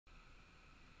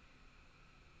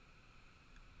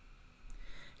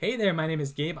Hey there, my name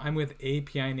is Gabe. I'm with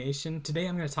API Nation. Today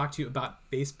I'm going to talk to you about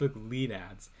Facebook lead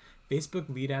ads. Facebook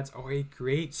lead ads are a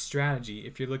great strategy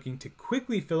if you're looking to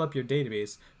quickly fill up your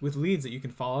database with leads that you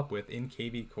can follow up with in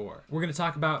kvCORE. We're going to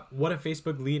talk about what a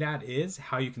Facebook lead ad is,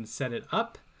 how you can set it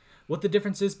up, what the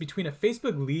difference is between a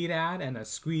Facebook lead ad and a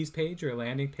squeeze page or a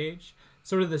landing page,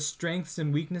 sort of the strengths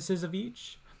and weaknesses of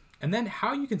each, and then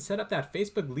how you can set up that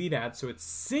Facebook lead ad so it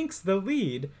syncs the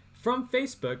lead from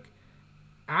Facebook.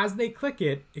 As they click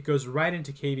it, it goes right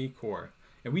into kvCORE.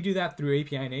 And we do that through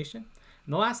API Nation.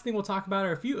 And the last thing we'll talk about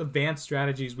are a few advanced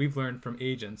strategies we've learned from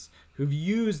agents who've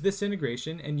used this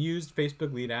integration and used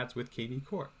Facebook lead ads with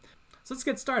kvCORE. So let's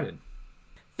get started.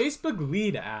 Facebook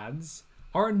lead ads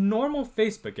are normal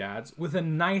Facebook ads with a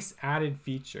nice added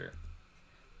feature.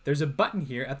 There's a button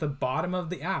here at the bottom of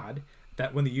the ad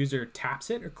that when the user taps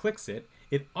it or clicks it,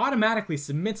 it automatically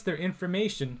submits their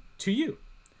information to you.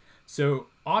 So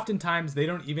oftentimes they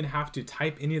don't even have to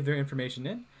type any of their information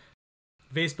in.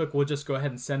 Facebook will just go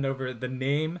ahead and send over the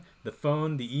name, the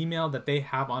phone, the email that they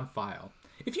have on file.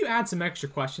 If you add some extra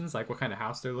questions like what kind of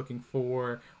house they're looking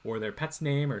for or their pet's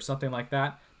name or something like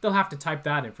that, they'll have to type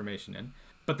that information in.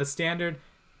 But the standard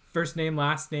first name,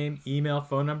 last name, email,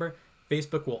 phone number,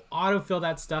 Facebook will autofill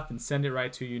that stuff and send it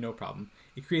right to you, no problem.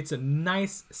 It creates a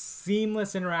nice,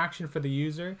 seamless interaction for the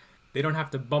user. They don't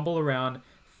have to bumble around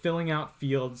filling out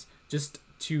fields just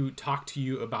to talk to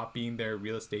you about being their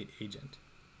real estate agent.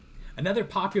 Another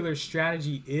popular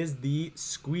strategy is the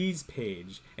squeeze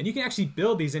page. And you can actually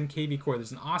build these in kvCORE.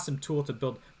 There's an awesome tool to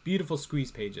build beautiful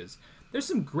squeeze pages. There's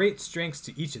some great strengths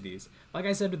to each of these. Like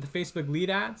I said with the Facebook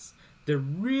lead ads, they're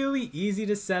really easy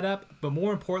to set up, but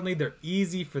more importantly, they're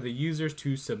easy for the users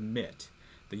to submit.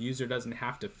 The user doesn't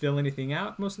have to fill anything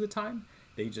out most of the time.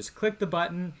 They just click the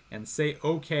button and say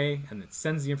OK, and it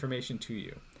sends the information to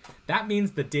you. That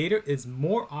means the data is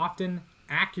more often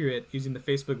accurate using the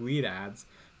Facebook lead ads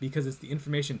because it's the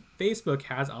information Facebook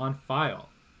has on file.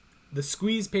 The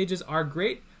squeeze pages are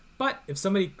great, but if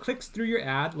somebody clicks through your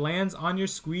ad, lands on your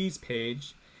squeeze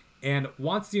page, and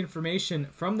wants the information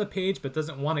from the page but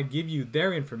doesn't want to give you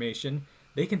their information,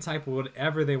 they can type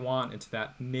whatever they want into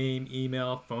that name,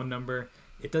 email, phone number.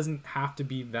 It doesn't have to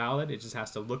be valid, it just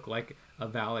has to look like a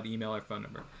valid email or phone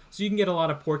number. So you can get a lot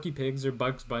of Porky Pigs or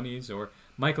Bugs Bunnies or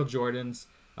Michael Jordans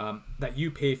that you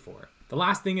pay for. The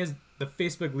last thing is the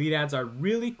Facebook lead ads are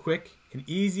really quick and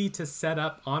easy to set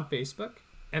up on Facebook.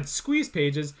 And squeeze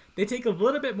pages, they take a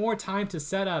little bit more time to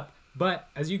set up, but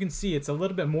as you can see, it's a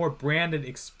little bit more branded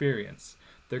experience.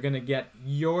 They're gonna get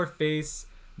your face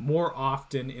more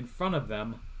often in front of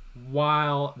them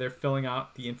while they're filling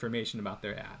out the information about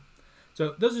their ad.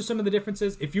 So those are some of the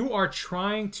differences. If you are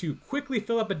trying to quickly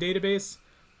fill up a database,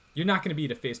 you're not gonna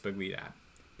beat a Facebook lead ad.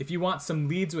 If you want some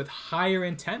leads with higher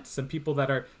intent, some people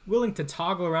that are willing to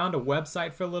toggle around a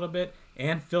website for a little bit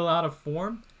and fill out a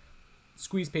form,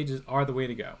 squeeze pages are the way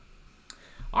to go.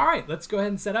 All right, let's go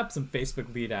ahead and set up some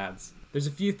Facebook lead ads. There's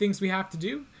a few things we have to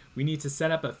do. We need to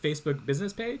set up a Facebook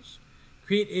business page,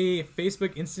 create a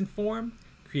Facebook instant form,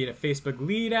 create a Facebook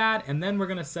lead ad, and then we're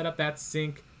gonna set up that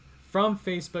sync from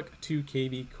Facebook to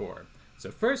kvCORE.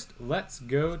 So first, let's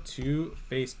go to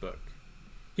Facebook.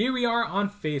 Here we are on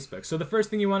Facebook. So the first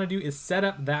thing you want to do is set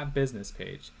up that business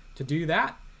page. To do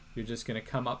that, you're just going to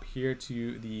come up here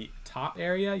to the top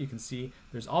area. You can see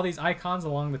there's all these icons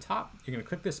along the top. You're going to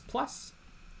click this plus,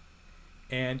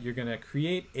 and you're going to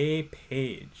create a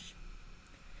page.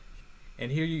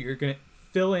 And here you're going to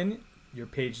fill in your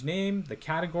page name, the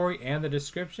category, and the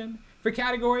description. For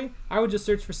category, I would just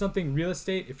search for something real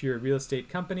estate if you're a real estate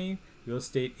company, real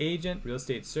estate agent, real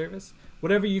estate service,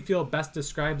 whatever you feel best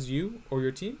describes you or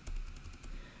your team.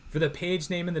 For the page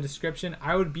name in the description,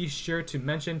 I would be sure to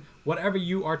mention whatever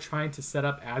you are trying to set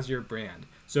up as your brand.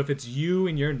 So if it's you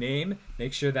and your name,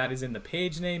 make sure that is in the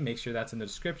page name, make sure that's in the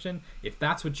description. If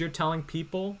that's what you're telling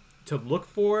people to look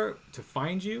for, to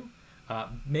find you,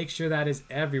 make sure that is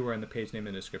everywhere in the page name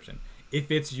and description. If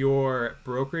it's your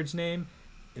brokerage name,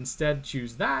 instead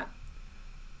choose that.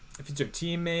 If it's your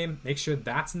team name, make sure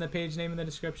that's in the page name and the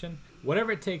description.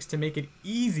 Whatever it takes to make it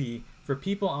easy for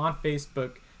people on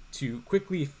Facebook to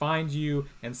quickly find you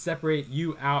and separate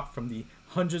you out from the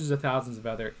hundreds of thousands of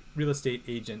other real estate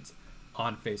agents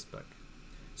on Facebook.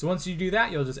 So once you do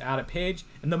that, you'll just add a page,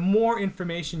 and the more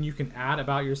information you can add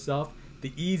about yourself,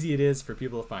 the easier it is for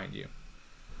people to find you.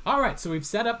 All right, so we've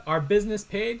set up our business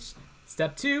page.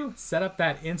 Step 2, set up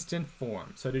that instant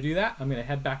form. So to do that, I'm gonna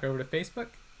head back over to Facebook.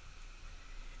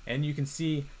 And you can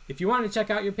see, if you want to check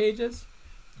out your pages,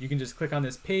 you can just click on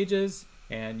this pages,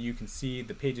 and you can see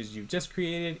the pages you've just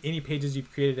created, any pages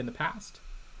you've created in the past.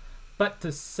 But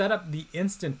to set up the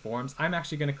instant forms, I'm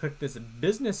actually going to click this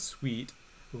business suite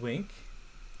link,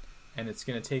 and it's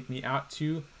going to take me out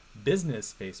to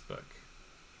Business Facebook.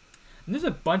 And there's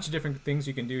a bunch of different things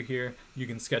you can do here. You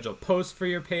can schedule posts for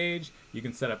your page. You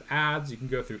can set up ads. You can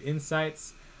go through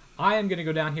insights. I am going to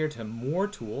go down here to More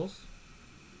Tools,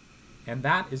 and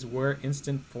that is where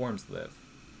Instant Forms live.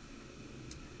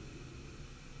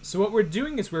 So what we're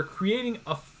doing is we're creating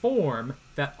a form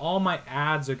that all my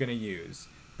ads are going to use.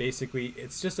 Basically,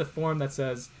 it's just a form that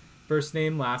says first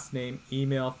name, last name,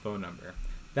 email, phone number.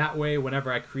 That way,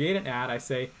 whenever I create an ad, I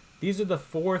say, these are the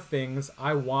 4 things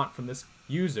I want from this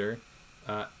user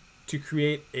to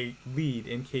create a lead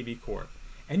in kvCORE.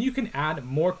 And you can add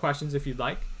more questions if you'd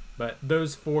like, but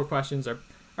those 4 questions are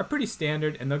pretty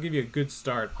standard, and they'll give you a good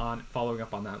start on following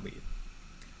up on that lead.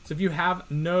 So if you have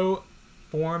no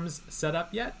forms set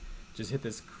up yet, just hit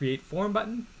this Create Form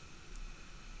button.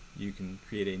 You can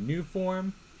create a new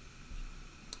form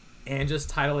and just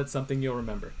title it something you'll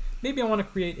remember. Maybe I want to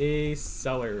create a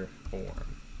seller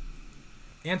form.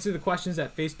 Answer the questions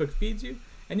that Facebook feeds you,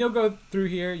 and you'll go through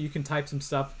here. You can type some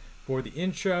stuff for the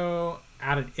intro,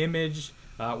 add an image,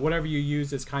 whatever you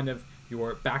use as kind of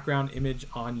your background image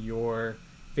on your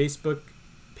Facebook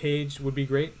page would be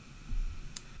great.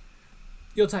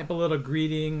 You'll type a little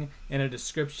greeting and a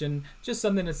description, just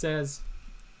something that says,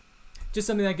 just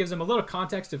something that gives them a little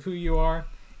context of who you are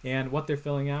and what they're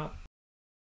filling out.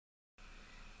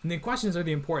 And then questions are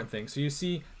the important thing. So you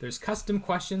see there's custom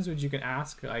questions which you can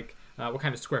ask, like what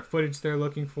kind of square footage they're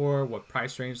looking for, what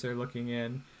price range they're looking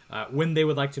in, when they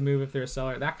would like to move if they're a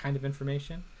seller, that kind of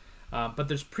information. But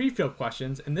there's pre-filled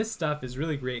questions, and this stuff is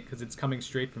really great because it's coming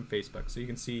straight from Facebook. So you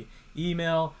can see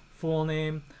email, full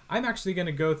name. I'm actually going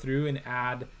to go through and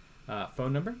add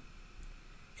phone number,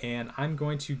 and I'm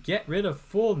going to get rid of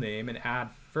full name and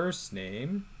add first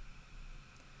name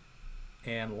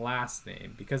and last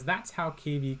name, because that's how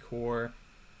kvCORE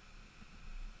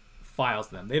files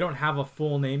them. They don't have a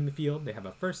full name field, they have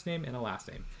a first name and a last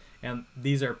name. And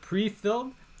these are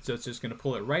pre-filled, so it's just going to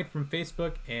pull it right from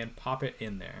Facebook and pop it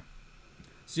in there.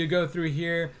 So you go through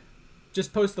here,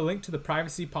 just post the link to the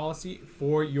privacy policy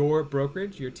for your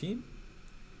brokerage, your team,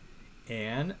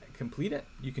 and complete it.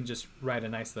 You can just write a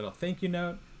nice little thank you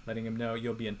note, letting them know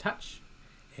you'll be in touch.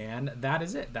 And that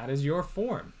is it. That is your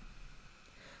form.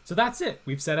 So that's it.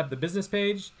 We've set up the business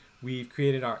page. We've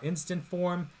created our instant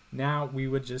form. Now we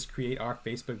would just create our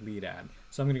Facebook lead ad.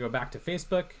 So I'm going to go back to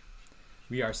Facebook.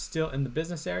 We are still in the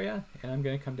business area, and I'm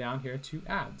going to come down here to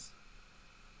ads.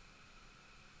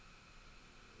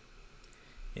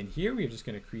 And here we're just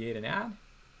going to create an ad.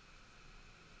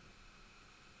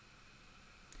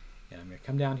 And I'm going to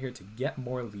come down here to get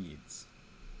more leads.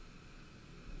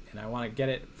 And I want to get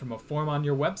it from a form on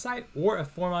your website or a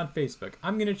form on Facebook.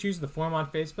 I'm going to choose the form on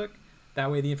Facebook.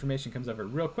 That way the information comes over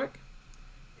real quick.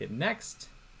 Hit next,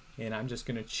 and I'm just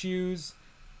going to choose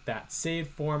that saved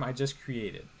form I just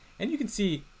created. And you can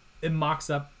see it mocks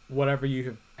up whatever you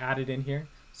have added in here.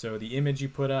 So the image you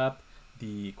put up,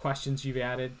 the questions you've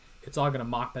added, it's all going to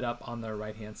mop it up on the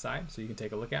right hand side, so you can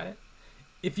take a look at it.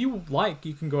 If you like,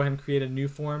 you can go ahead and create a new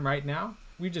form right now.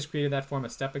 We just created that form a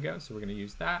step ago, so we're going to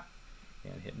use that.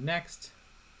 And hit next.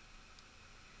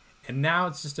 And now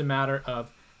it's just a matter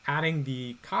of adding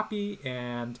the copy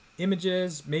and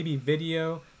images, maybe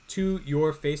video, to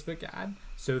your Facebook ad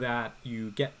so that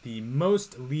you get the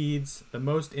most leads, the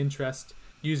most interest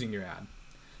using your ad.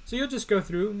 So you'll just go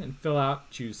through and fill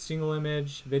out, choose single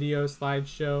image, video,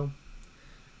 slideshow.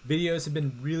 Videos have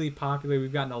been really popular.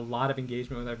 We've gotten a lot of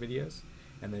engagement with our videos.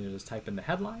 And then you'll just type in the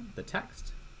headline, the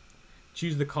text.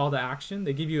 Choose the call to action.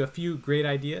 They give you a few great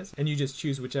ideas, and you just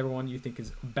choose whichever one you think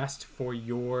is best for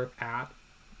your ad.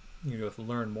 You go with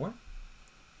learn more.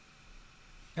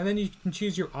 And then you can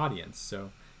choose your audience.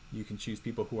 So you can choose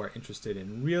people who are interested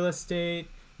in real estate.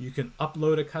 You can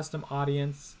upload a custom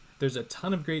audience. There's a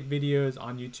ton of great videos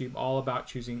on YouTube all about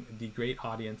choosing the great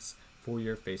audience for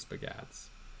your Facebook ads.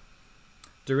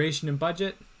 Duration and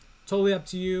budget, totally up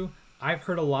to you. I've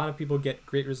heard a lot of people get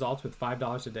great results with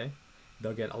 $5 a day.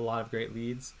 They'll get a lot of great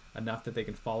leads, enough that they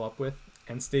can follow up with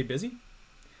and stay busy.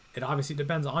 It obviously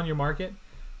depends on your market,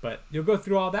 but you'll go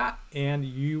through all that and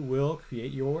you will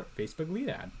create your Facebook lead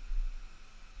ad.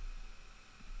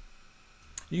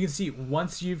 You can see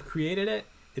once you've created it,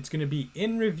 it's going to be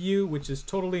in review, which is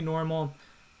totally normal.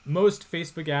 Most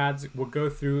Facebook ads will go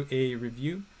through a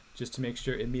review just to make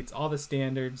sure it meets all the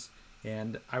standards.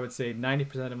 And I would say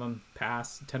 90% of them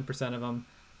pass, 10% of them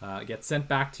get sent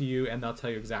back to you, and they'll tell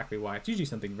you exactly why. It's usually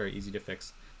something very easy to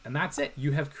fix. And that's it.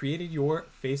 You have created your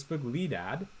Facebook lead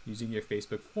ad using your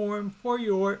Facebook form for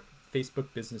your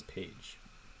Facebook business page.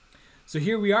 So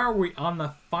here we are, we're on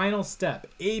the final step,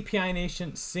 API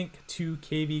Nation sync to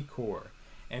kvCORE.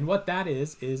 And what that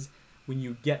is when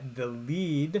you get the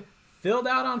lead filled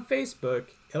out on Facebook,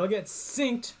 it'll get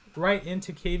synced right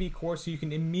into kvCORE so you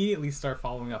can immediately start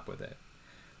following up with it.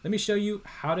 Let me show you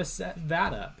how to set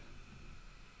that up.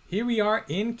 Here we are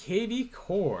in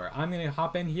kvCORE. I'm going to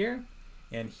hop in here,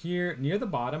 and here near the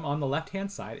bottom on the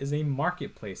left-hand side is a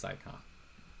marketplace icon.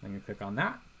 I'm going to click on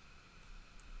that.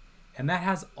 And that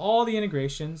has all the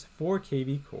integrations for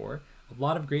kvCORE, a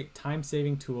lot of great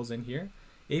time-saving tools in here.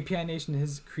 API Nation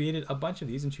has created a bunch of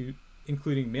these,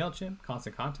 including MailChimp,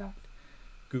 Constant Contact,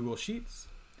 Google Sheets.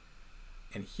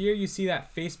 And here you see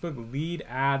that Facebook lead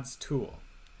ads tool.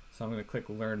 So I'm going to click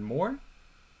Learn More.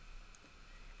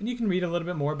 And you can read a little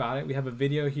bit more about it. We have a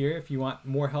video here if you want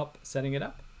more help setting it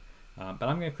up. But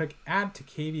I'm going to click Add to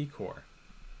kvCORE.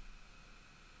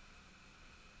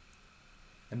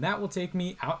 And that will take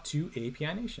me out to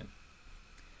API Nation.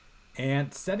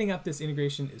 And setting up this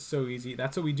integration is so easy.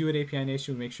 That's what we do at API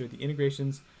Nation. We make sure the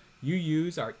integrations you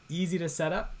use are easy to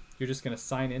set up. You're just going to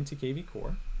sign into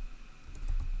kvCORE.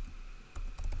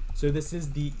 So this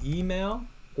is the email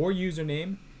or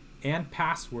username and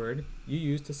password you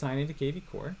use to sign into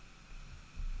kvCORE.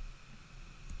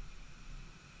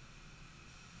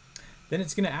 Then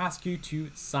it's going to ask you to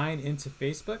sign into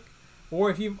Facebook. Or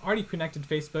if you've already connected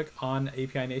Facebook on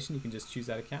API Nation, you can just choose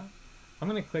that account. I'm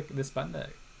going to click this button to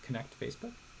connect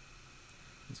Facebook.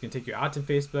 It's going to take you out to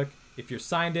Facebook. If you're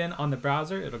signed in on the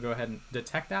browser, it'll go ahead and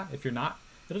detect that. If you're not,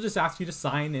 it'll just ask you to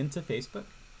sign into Facebook.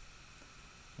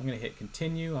 I'm going to hit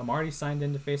continue. I'm already signed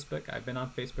into Facebook. I've been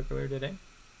on Facebook earlier today.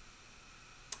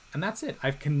 And that's it.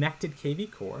 I've connected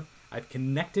kvCORE. I've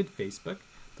connected Facebook.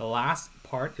 The last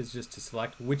part is just to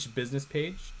select which business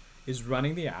page is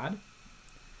running the ad.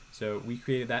 So we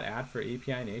created that ad for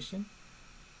API Nation.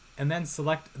 And then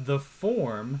select the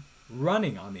form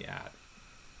running on the ad.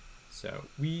 So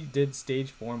we did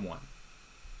stage form 1.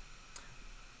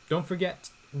 Don't forget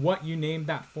what you named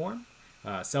that form.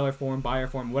 Seller form, buyer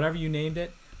form, whatever you named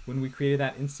it. When we created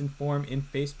that instant form in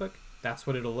Facebook, that's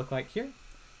what it'll look like here.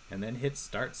 And then hit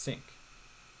Start Sync.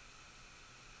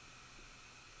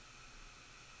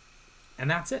 And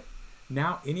that's it.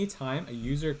 Now anytime a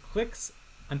user clicks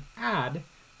an ad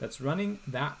that's running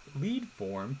that lead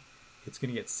form, it's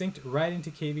going to get synced right into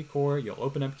kvCORE. You'll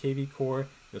open up kvCORE.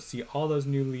 You'll see all those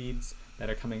new leads that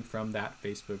are coming from that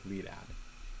Facebook lead ad.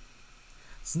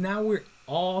 So now we're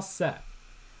all set.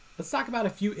 Let's talk about a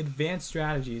few advanced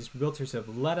strategies realtors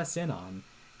have let us in on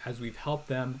as we've helped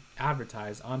them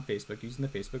advertise on Facebook using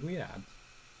the Facebook lead ad.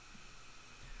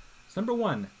 So number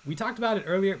 1, we talked about it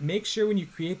earlier. Make sure when you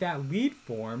create that lead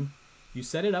form, you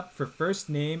set it up for first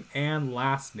name and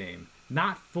last name,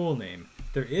 not full name.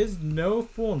 There is no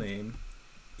full name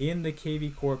in the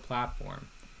kvCORE platform.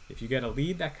 If you get a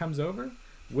lead that comes over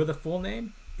with a full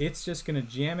name, it's just going to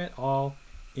jam it all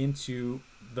into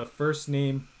the first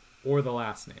name or the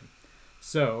last name.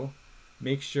 So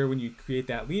make sure when you create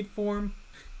that lead form,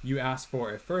 you ask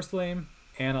for a first name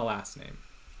and a last name.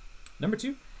 Number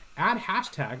 2, add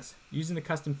hashtags using the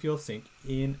custom field sync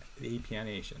in the API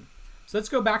Nation. So let's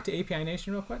go back to API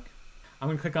Nation real quick. I'm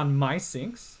going to click on My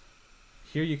Syncs.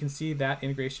 Here you can see that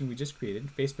integration we just created,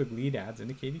 Facebook lead ads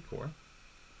into kvCORE.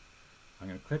 I'm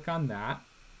going to click on that.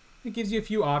 It gives you a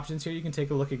few options here. You can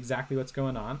take a look exactly what's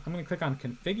going on. I'm going to click on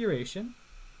Configuration.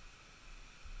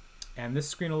 And this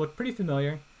screen will look pretty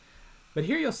familiar. But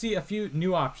here you'll see a few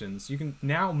new options. You can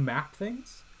now map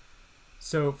things.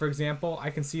 So for example, I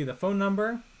can see the phone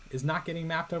number is not getting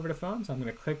mapped over to phone. So I'm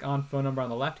going to click on phone number on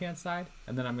the left-hand side.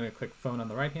 And then I'm going to click phone on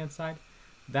the right-hand side.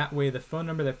 That way the phone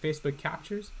number that Facebook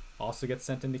captures also gets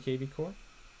sent into kvCORE.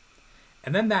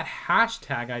 And then that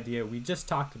hashtag idea we just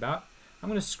talked about, I'm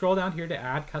going to scroll down here to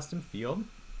add custom field.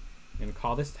 I'm going to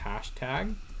call this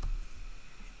hashtag.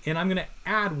 And I'm going to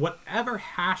add whatever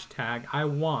hashtag I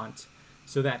want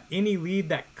so that any lead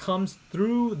that comes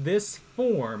through this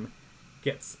form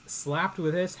gets slapped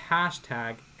with this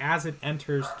hashtag as it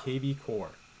enters kvCORE.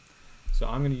 So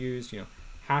I'm going to use,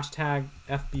 hashtag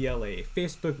FBLA,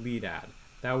 Facebook lead ad.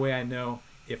 That way I know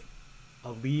if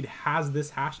a lead has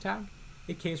this hashtag,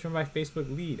 it came from my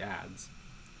Facebook lead ads.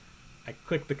 I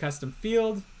click the custom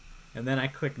field, and then I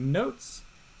click notes.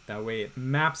 That way it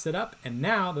maps it up, and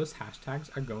now those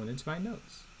hashtags are going into my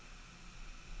notes.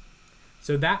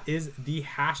 So that is the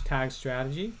hashtag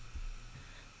strategy.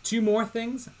 2 more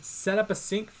things. Set up a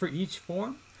sync for each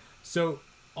form. So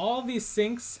all these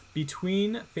syncs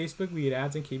between Facebook lead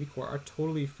ads and kvCORE are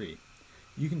totally free.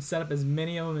 You can set up as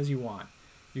many of them as you want.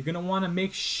 You're going to want to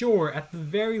make sure at the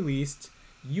very least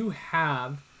you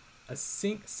have a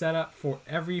sync set up for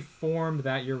every form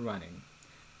that you're running.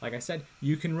 Like I said,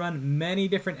 you can run many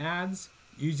different ads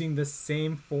using the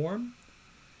same form,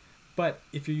 But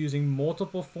if you're using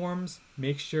multiple forms,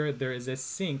 make sure there is a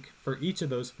sync for each of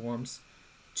those forms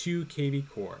to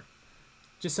kvCORE.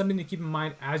 Just something to keep in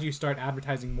mind as you start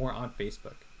advertising more on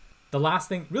Facebook. The last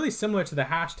thing, really similar to the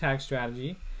hashtag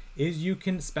strategy, is you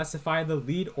can specify the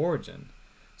lead origin.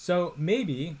 So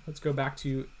maybe, let's go back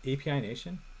to API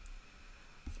Nation.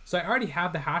 So I already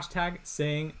have the hashtag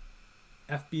saying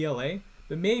FBLA,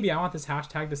 but maybe I want this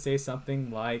hashtag to say something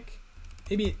like,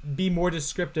 maybe be more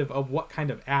descriptive of what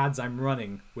kind of ads I'm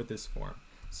running with this form.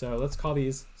 So let's call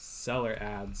these seller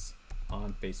ads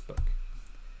on Facebook.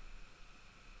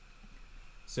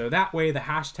 So that way the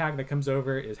hashtag that comes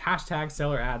over is hashtag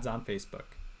seller ads on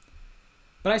Facebook.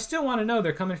 But I still want to know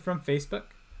they're coming from Facebook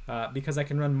because I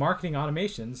can run marketing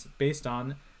automations based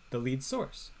on the lead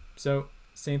source. So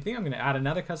same thing, I'm going to add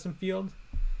another custom field,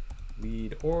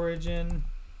 lead origin,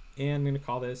 and I'm going to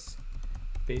call this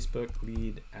Facebook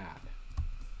lead add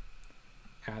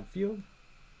field,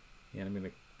 and I'm going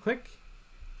to click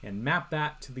and map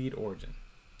that to lead origin.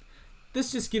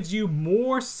 This just gives you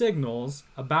more signals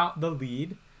about the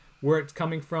lead, where it's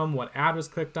coming from, what ad was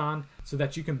clicked on, so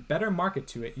that you can better market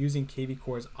to it using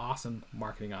kvCORE's awesome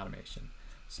marketing automation.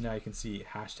 So now you can see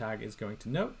hashtag is going to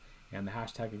note, and the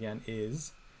hashtag again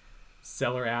is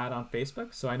seller ad on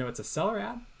Facebook. So I know it's a seller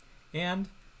ad, and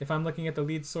if I'm looking at the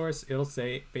lead source, it'll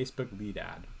say Facebook lead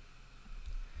ad.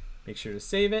 Make sure to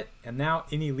save it, and now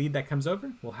any lead that comes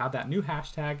over will have that new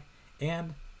hashtag,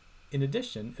 and in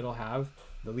addition, it'll have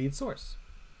the lead source.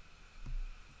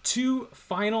 Two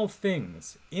final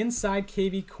things. Inside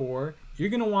kvCORE, you're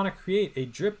going to want to create a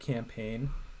drip campaign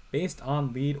based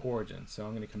on lead origin. So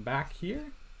I'm going to come back here,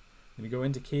 I'm going to go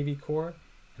into kvCORE,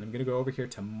 and I'm going to go over here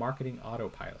to Marketing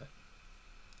Autopilot.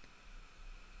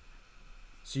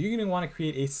 So you're going to want to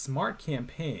create a smart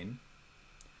campaign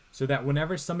so that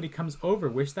whenever somebody comes over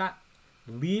with that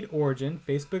lead origin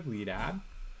Facebook lead ad,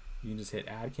 you can just hit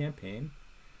add campaign,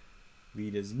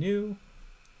 lead is new,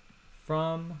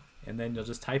 from, and then you'll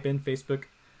just type in Facebook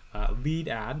lead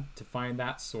ad to find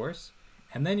that source.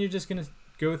 And then you're just going to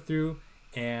go through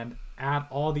and add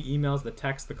all the emails, the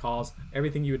text, the calls,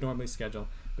 everything you would normally schedule.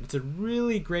 But it's a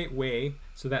really great way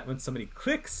so that when somebody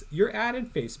clicks your ad in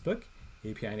Facebook,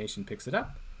 API Nation picks it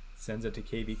up, sends it to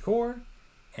kvCORE,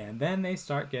 and then they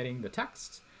start getting the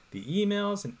text, the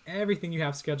emails, and everything you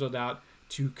have scheduled out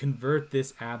to convert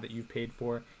this ad that you've paid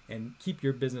for and keep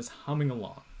your business humming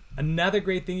along. Another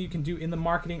great thing you can do in the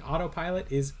Marketing Autopilot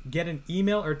is get an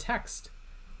email or text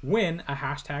when a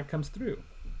hashtag comes through.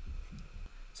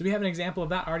 So we have an example of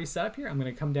that already set up here. I'm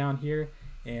going to come down here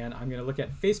and I'm going to look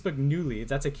at Facebook New Leads.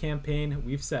 That's a campaign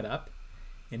we've set up.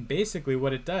 And basically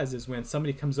what it does is when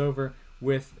somebody comes over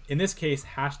with, in this case,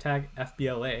 hashtag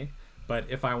FBLA, but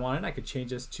if I wanted, I could change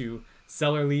this to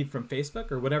seller lead from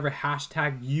Facebook or whatever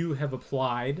hashtag you have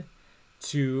applied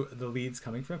to the leads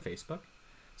coming from Facebook.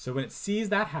 So when it sees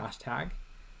that hashtag,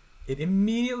 it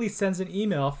immediately sends an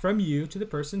email from you to the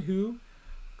person who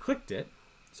clicked it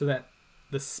so that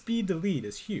the speed to lead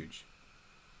is huge.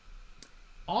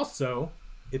 Also,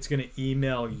 it's going to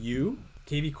email you.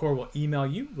 kvCORE will email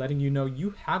you, letting you know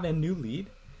you have a new lead.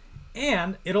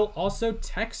 And it'll also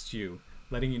text you,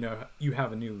 letting you know you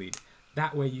have a new lead.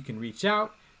 That way you can reach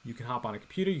out, you can hop on a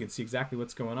computer, you can see exactly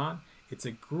what's going on. It's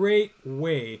a great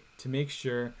way to make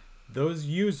sure those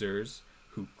users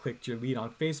who clicked your lead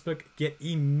on Facebook get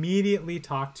immediately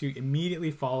talked to,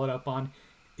 immediately followed up on.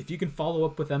 If you can follow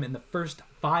up with them in the first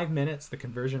 5 minutes, the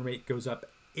conversion rate goes up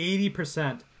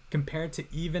 80% compared to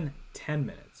even 10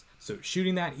 minutes. So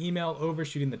shooting that email over,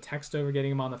 shooting the text over,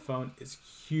 getting them on the phone is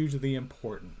hugely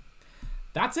important.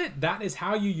 That's it. That is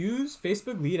how you use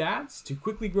Facebook lead ads to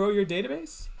quickly grow your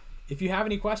database. If you have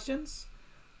any questions,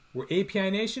 we're API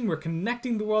Nation. We're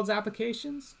connecting the world's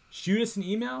applications. Shoot us an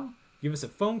email. Give us a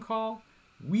phone call.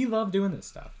 We love doing this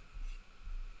stuff.